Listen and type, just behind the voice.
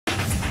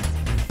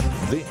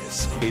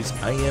This is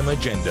AM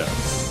Agenda.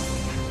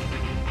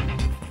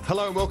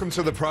 Hello and welcome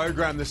to the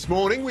program. This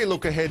morning we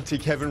look ahead to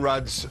Kevin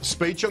Rudd's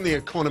speech on the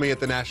economy at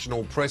the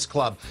National Press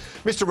Club.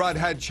 Mr Rudd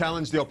had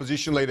challenged the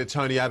opposition leader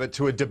Tony Abbott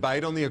to a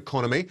debate on the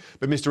economy,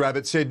 but Mr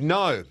Abbott said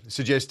no,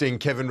 suggesting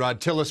Kevin Rudd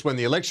tell us when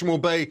the election will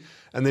be,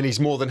 and then he's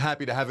more than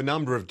happy to have a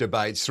number of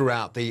debates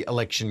throughout the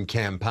election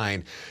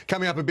campaign.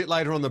 Coming up a bit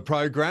later on the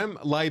program,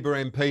 Labor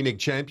MP Nick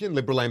Champion,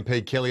 Liberal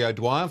MP Kelly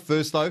O'Dwyer.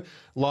 First though,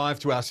 live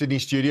to our Sydney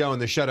studio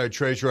and the Shadow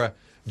Treasurer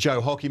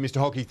Joe Hockey. Mr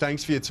Hockey,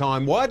 thanks for your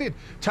time. Why did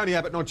Tony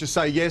Abbott not just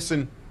say yes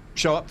and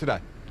show up today?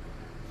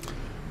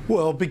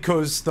 Well,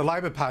 because the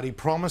Labor Party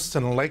promised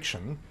an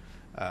election.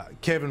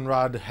 Kevin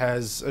Rudd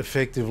has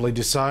effectively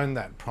disowned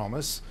that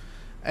promise,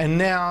 and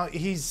now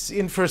he's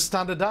in for a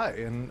stunt a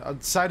day. And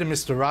I'd say to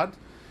Mr Rudd,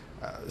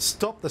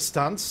 stop the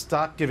stunts,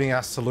 start giving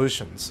us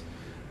solutions.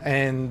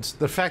 And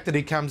the fact that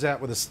he comes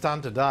out with a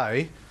stunt a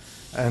day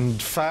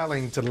and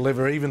failing to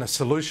deliver even a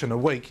solution a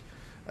week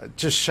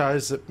just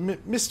shows that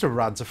Mr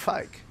Rudd's a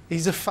fake.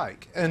 He's a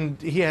fake,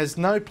 and he has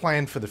no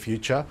plan for the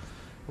future,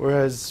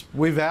 whereas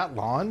we've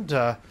outlined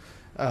a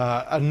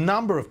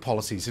number of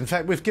policies. In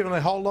fact, we've given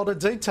a whole lot of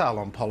detail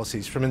on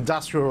policies, from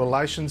industrial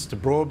relations to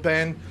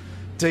broadband,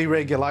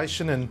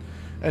 deregulation,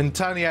 and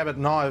Tony Abbott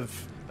and I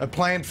have a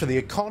plan for the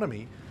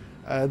economy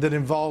that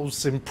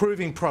involves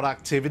improving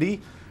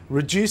productivity,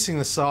 reducing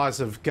the size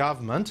of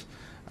government,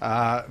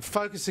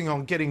 focusing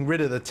on getting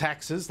rid of the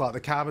taxes like the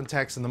carbon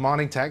tax and the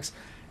mining tax,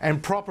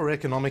 and proper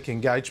economic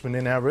engagement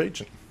in our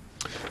region.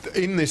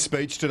 In this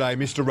speech today,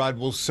 Mr Rudd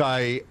will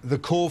say the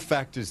core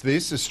fact is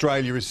this: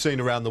 Australia is seen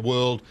around the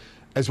world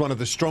as one of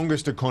the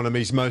strongest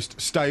economies,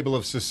 most stable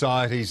of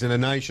societies, and a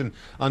nation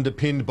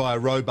underpinned by a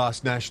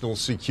robust national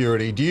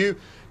security. Do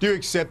you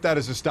accept that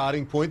as a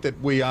starting point, that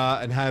we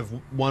are and have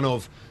one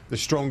of the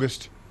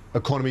strongest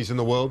economies in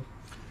the world?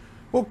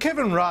 Well,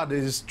 Kevin Rudd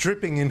is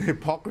dripping in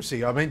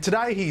hypocrisy. I mean,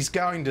 today he's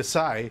going to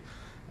say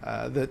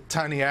that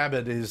Tony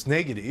Abbott is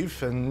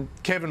negative, and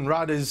Kevin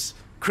Rudd is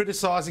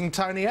criticising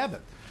Tony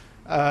Abbott.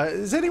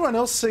 Does anyone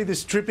else see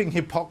this dripping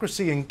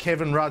hypocrisy in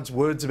Kevin Rudd's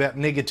words about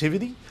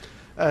negativity?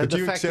 Do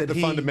you accept the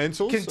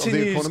fundamentals of the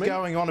economy? Continues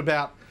going on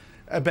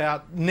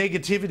about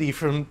negativity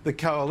from the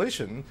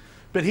coalition,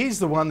 but he's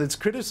the one that's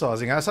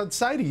criticising us. I'd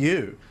say to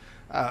you,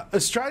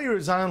 Australia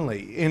is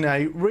only in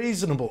a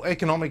reasonable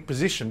economic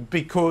position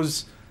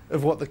because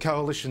of what the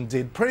coalition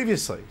did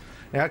previously.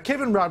 Now,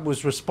 Kevin Rudd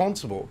was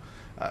responsible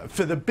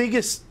for the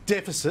biggest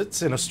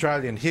deficits in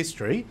Australian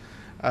history,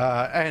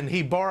 and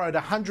he borrowed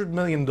 $100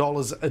 million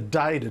a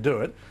day to do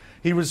it.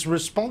 He was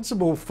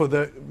responsible for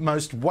the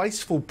most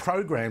wasteful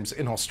programs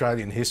in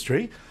Australian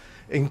history,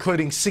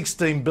 including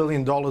 $16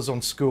 billion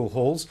on school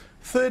halls,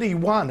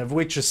 31 of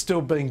which are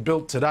still being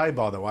built today,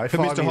 by the way, but 5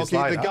 Mr. years Hockey,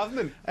 later. The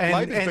government,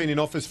 Labor's been in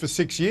office for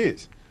 6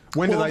 years.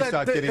 When do they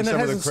start getting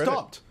some of the credit?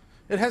 Stopped.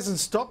 It hasn't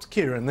stopped,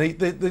 Kieran.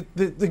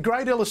 The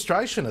great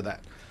illustration of that,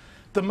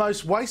 the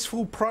most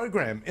wasteful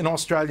program in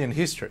Australian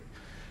history,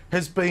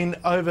 has been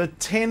over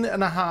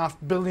 $10.5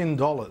 billion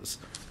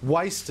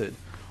wasted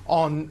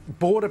on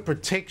border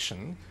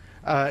protection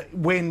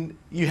when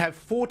you have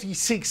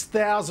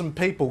 46,000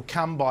 people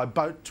come by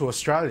boat to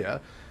Australia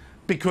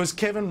because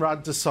Kevin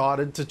Rudd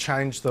decided to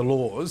change the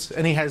laws,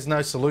 and he has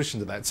no solution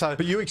to that. So,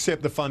 but you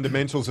accept the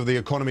fundamentals of the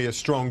economy are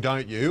strong,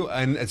 don't you?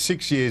 And at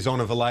 6 years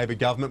on of a Labor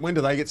government, when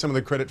do they get some of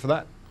the credit for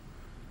that?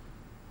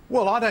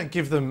 Well, I don't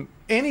give them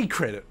any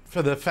credit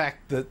for the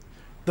fact that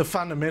the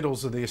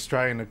fundamentals of the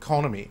Australian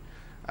economy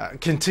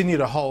continue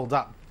to hold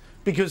up,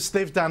 because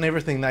they've done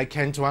everything they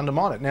can to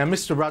undermine it. Now,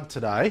 Mr Rudd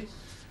today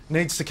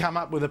needs to come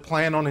up with a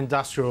plan on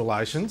industrial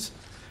relations.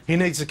 He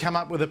needs to come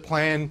up with a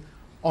plan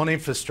on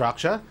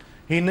infrastructure.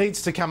 He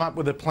needs to come up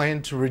with a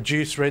plan to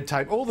reduce red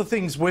tape, all the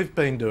things we've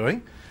been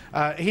doing.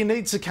 He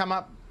needs to come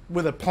up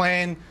with a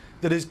plan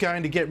that is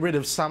going to get rid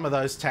of some of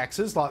those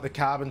taxes, like the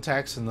carbon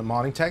tax and the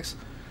mining tax.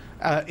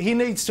 He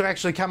needs to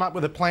actually come up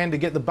with a plan to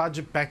get the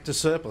budget back to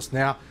surplus.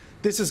 Now,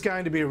 this is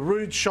going to be a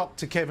rude shock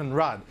to Kevin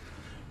Rudd,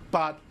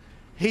 but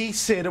he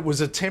said it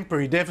was a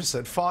temporary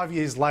deficit. 5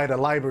 years later,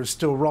 Labor is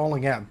still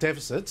rolling out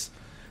deficits,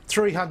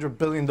 $300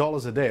 billion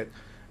of debt,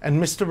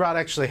 and Mr Rudd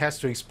actually has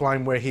to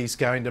explain where he's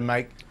going to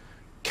make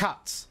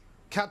cuts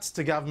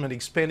to government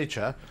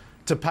expenditure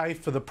to pay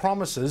for the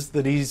promises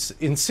that he's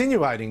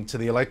insinuating to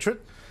the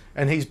electorate,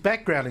 and he's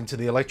backgrounding to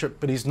the electorate,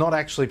 but he's not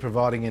actually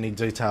providing any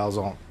details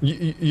on.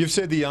 You've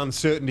said the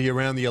uncertainty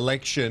around the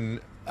election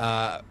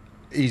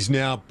is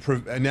now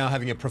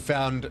having a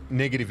profound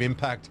negative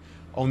impact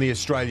on the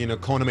Australian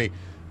economy.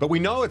 But we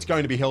know it's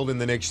going to be held in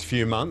the next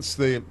few months.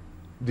 The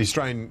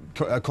Australian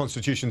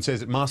Constitution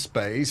says it must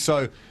be.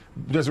 So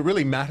does it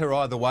really matter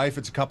either way if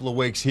it's a couple of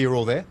weeks here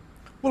or there?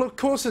 Well, of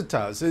course it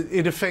does.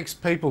 It affects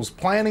people's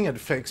planning, it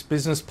affects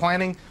business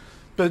planning.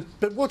 But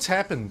what's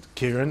happened,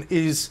 Kieran,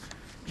 is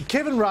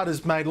Kevin Rudd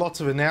has made lots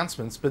of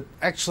announcements but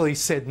actually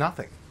said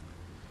nothing.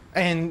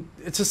 And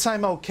it's the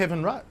same old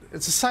Kevin Rudd.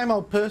 It's the same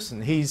old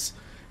person. He's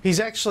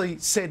actually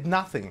said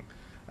nothing.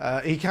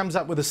 He comes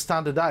up with a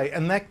stunt a day,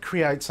 and that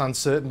creates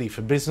uncertainty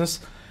for business,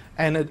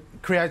 and it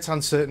creates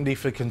uncertainty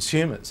for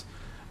consumers.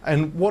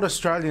 And what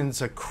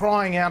Australians are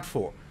crying out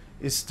for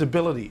is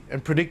stability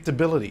and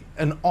predictability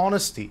and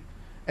honesty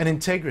and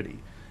integrity.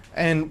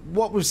 And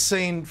what we've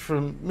seen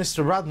from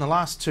Mr Rudd in the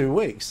last 2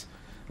 weeks,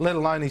 let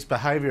alone his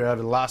behaviour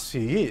over the last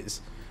few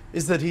years,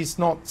 is that he's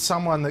not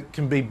someone that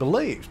can be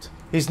believed.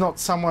 He's not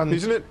someone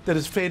that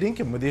has fair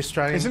income with the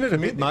Australian community.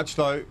 Isn't it a bit much,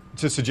 though,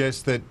 to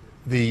suggest that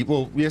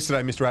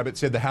yesterday Mr Abbott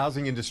said the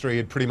housing industry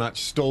had pretty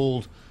much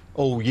stalled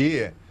all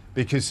year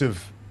because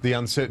of the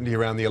uncertainty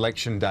around the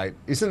election date.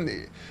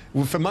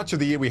 For much of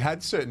the year we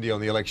had certainty on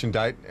the election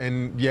date,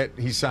 and yet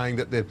he's saying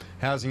that the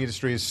housing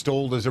industry has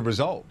stalled as a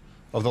result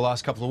of the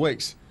last couple of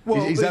weeks.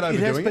 Well, is that overdoing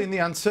it? It has been the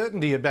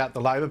uncertainty about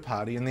the Labor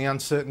Party and the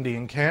uncertainty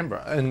in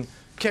Canberra, and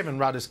Kevin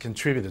Rudd has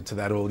contributed to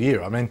that all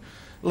year. I mean,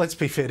 let's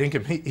be fair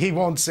dinkum. He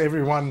wants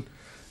everyone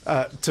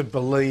to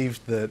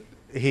believe that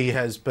he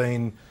has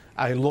been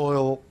a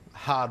loyal,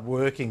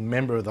 hard-working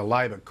member of the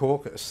Labor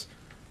caucus.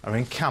 I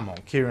mean, come on,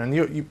 Kieran.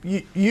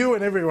 You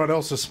and everyone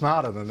else are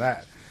smarter than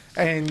that.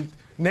 And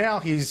now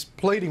he's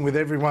pleading with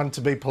everyone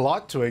to be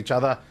polite to each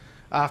other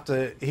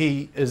after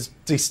he has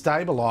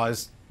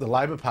destabilised the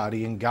Labor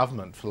Party in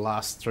government for the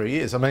last 3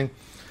 years. I mean,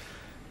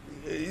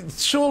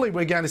 surely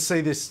we're going to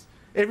see this,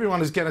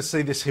 everyone is going to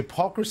see this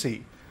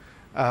hypocrisy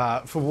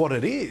for what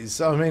it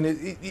is. I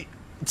mean,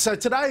 so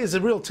today is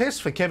a real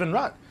test for Kevin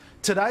Rudd.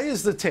 Today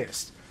is the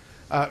test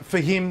for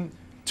him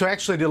to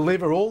actually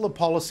deliver all the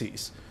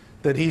policies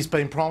that he's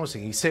been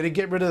promising. He said he'd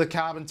get rid of the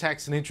carbon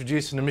tax and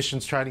introduce an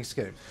emissions trading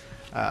scheme.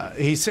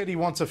 He said he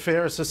wants a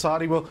fairer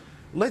society. Well,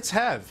 let's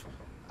have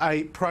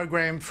a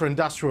program for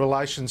industrial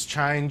relations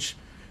change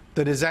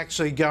that is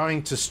actually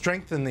going to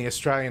strengthen the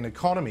Australian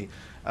economy.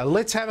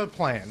 Let's have a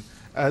plan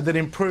that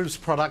improves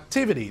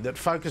productivity, that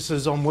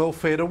focuses on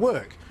welfare to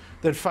work,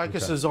 that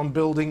focuses on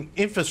building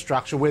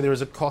infrastructure where there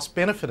is a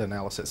cost-benefit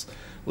analysis.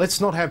 Let's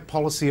not have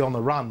policy on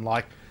the run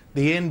like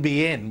the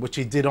NBN, which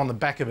he did on the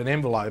back of an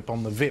envelope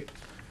on the VIP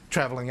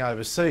travelling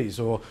overseas,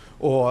 or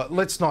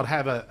let's not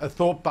have a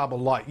thought bubble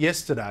like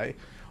yesterday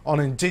on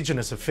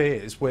Indigenous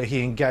affairs, where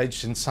he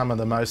engaged in some of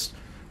the most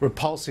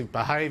repulsive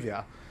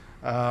behaviour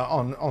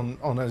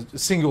on a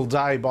single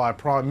day by a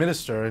Prime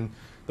Minister, and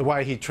the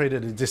way he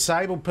treated a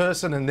disabled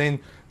person, and then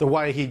the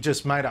way he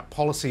just made up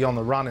policy on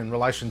the run in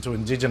relation to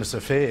Indigenous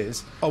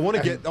affairs. I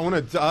want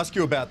to ask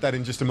you about that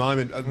in just a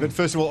moment. But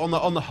first of all,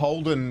 on the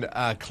Holden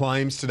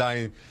claims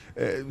today,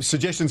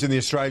 suggestions in the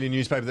Australian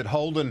newspaper that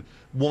Holden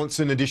wants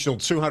an additional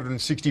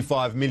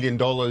 $265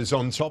 million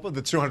on top of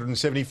the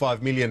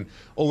 $275 million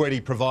already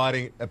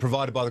provided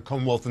by the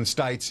Commonwealth and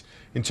states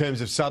in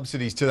terms of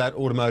subsidies to that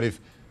automotive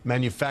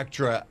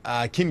manufacturer.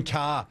 Kim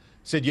Carr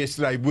said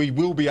yesterday, we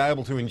will be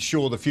able to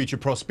ensure the future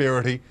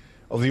prosperity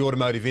of the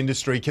automotive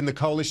industry. Can the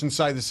coalition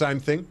say the same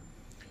thing?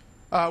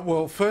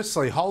 Well,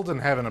 firstly, Holden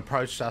haven't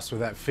approached us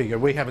with that figure.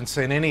 We haven't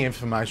seen any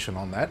information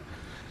on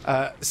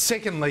that.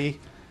 Secondly,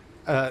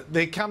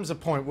 there comes a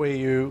point where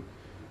you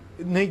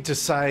need to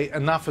say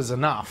enough is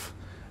enough,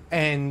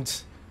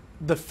 and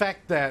the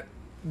fact that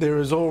there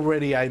is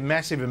already a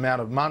massive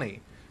amount of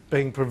money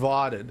being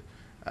provided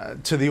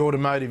to the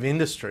automotive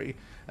industry,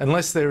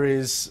 unless there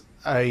is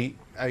a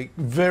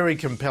very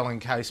compelling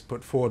case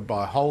put forward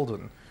by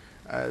Holden,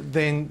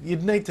 then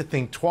you'd need to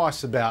think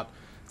twice about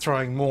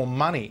throwing more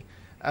money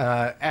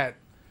at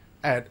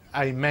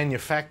a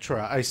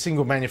manufacturer, a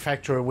single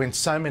manufacturer, when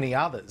so many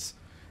others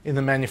in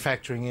the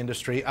manufacturing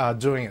industry are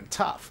doing it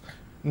tough.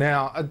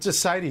 Now, I'd just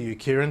say to you,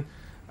 Kieran,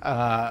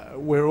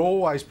 we're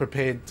always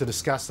prepared to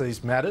discuss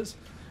these matters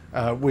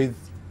with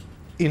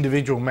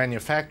individual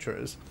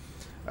manufacturers,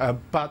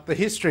 but the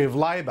history of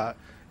Labor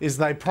is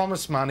they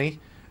promise money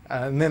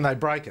and then they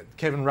break it.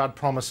 Kevin Rudd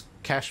promised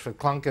cash for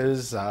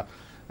clunkers.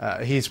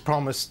 He's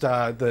promised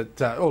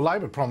or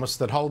Labor promised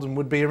that Holden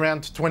would be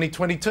around to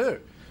 2022.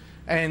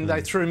 And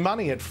they threw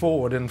money at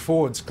Ford, and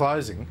Ford's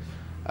closing.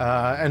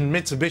 And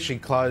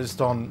Mitsubishi closed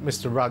on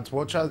Mr Rudd's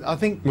watch. I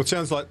think... Well, it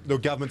sounds like the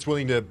government's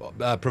willing to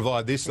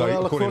provide this, though,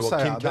 well, according to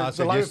what Kim Carr said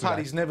yesterday. The Labor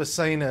Party's never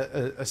seen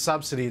a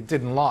subsidy it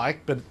didn't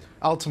like, but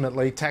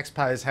ultimately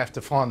taxpayers have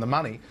to find the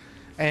money.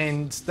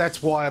 And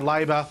that's why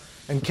Labor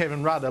and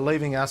Kevin Rudd are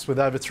leaving us with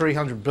over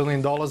 $300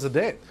 billion of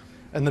debt.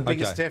 And the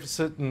biggest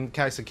deficit, in the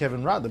case of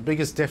Kevin Rudd, the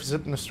biggest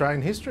deficit in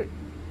Australian history.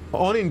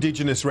 On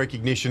Indigenous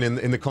recognition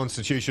in the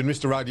Constitution,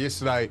 Mr Rudd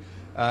yesterday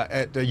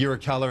at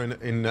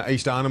Yirrkala in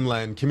East Arnhem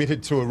Land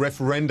committed to a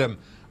referendum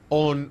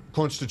on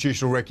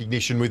constitutional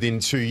recognition within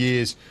 2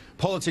 years.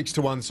 Politics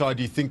to one side,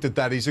 do you think that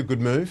that is a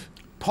good move?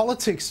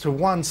 Politics to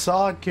one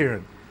side,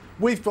 Kieran.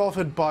 We've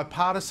offered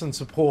bipartisan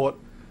support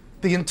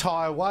the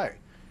entire way.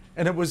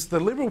 And it was the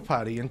Liberal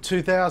Party in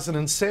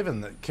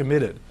 2007 that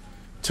committed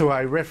to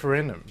a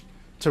referendum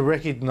to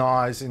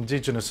recognise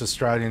Indigenous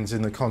Australians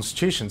in the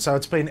Constitution. So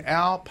it's been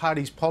our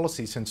party's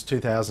policy since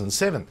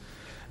 2007.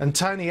 And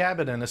Tony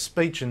Abbott, in a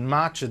speech in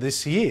March of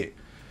this year,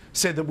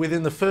 said that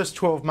within the first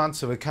 12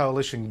 months of a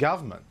coalition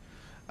government,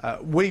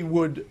 we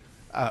would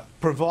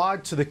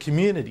provide to the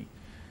community,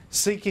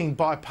 seeking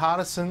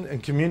bipartisan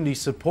and community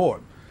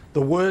support,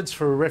 the words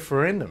for a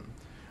referendum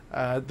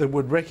that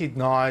would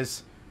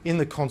recognise in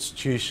the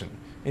Constitution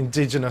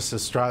Indigenous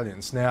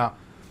Australians. Now,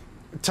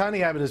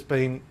 Tony Abbott has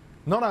been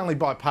not only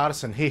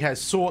bipartisan, he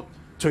has sought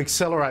to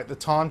accelerate the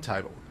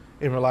timetable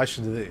in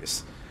relation to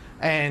this.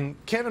 And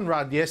Kevin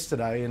Rudd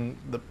yesterday, in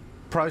the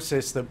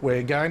process that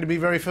we're going to be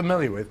very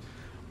familiar with,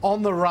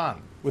 on the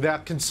run,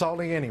 without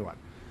consulting anyone,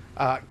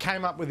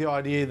 came up with the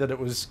idea that it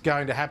was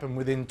going to happen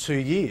within 2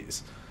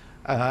 years.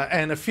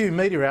 And a few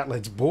media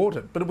outlets bought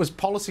it, but it was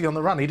policy on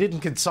the run. He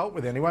didn't consult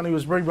with anyone. He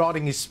was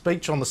rewriting his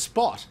speech on the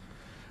spot.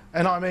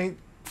 And I mean,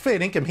 fair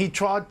dinkum, he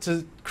tried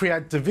to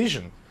create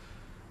division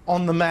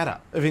on the matter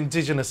of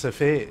Indigenous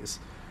affairs.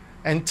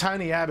 And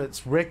Tony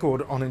Abbott's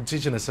record on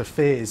Indigenous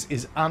affairs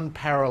is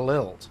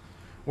unparalleled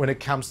when it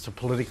comes to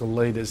political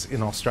leaders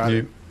in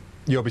Australia.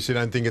 You obviously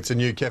don't think it's a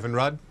new Kevin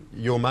Rudd,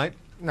 your mate?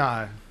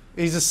 No,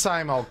 he's the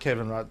same old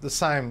Kevin Rudd, the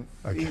same.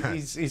 Okay.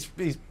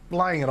 He's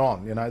laying it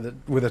on, you know,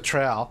 with a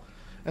trowel.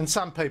 And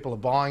some people are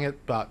buying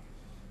it, but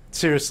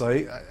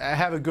seriously,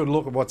 have a good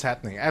look at what's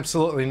happening.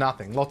 Absolutely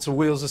nothing. Lots of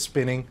wheels are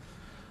spinning,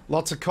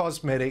 lots of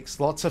cosmetics,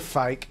 lots of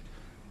fake.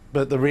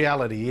 But the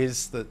reality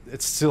is that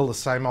it's still the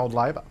same old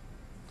Labor.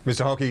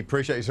 Mr Hockey,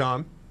 appreciate your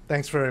time.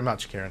 Thanks very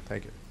much, Kieran.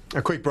 Thank you.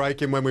 A quick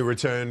break, and when we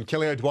return,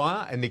 Kelly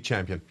O'Dwyer and Nick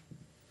Champion.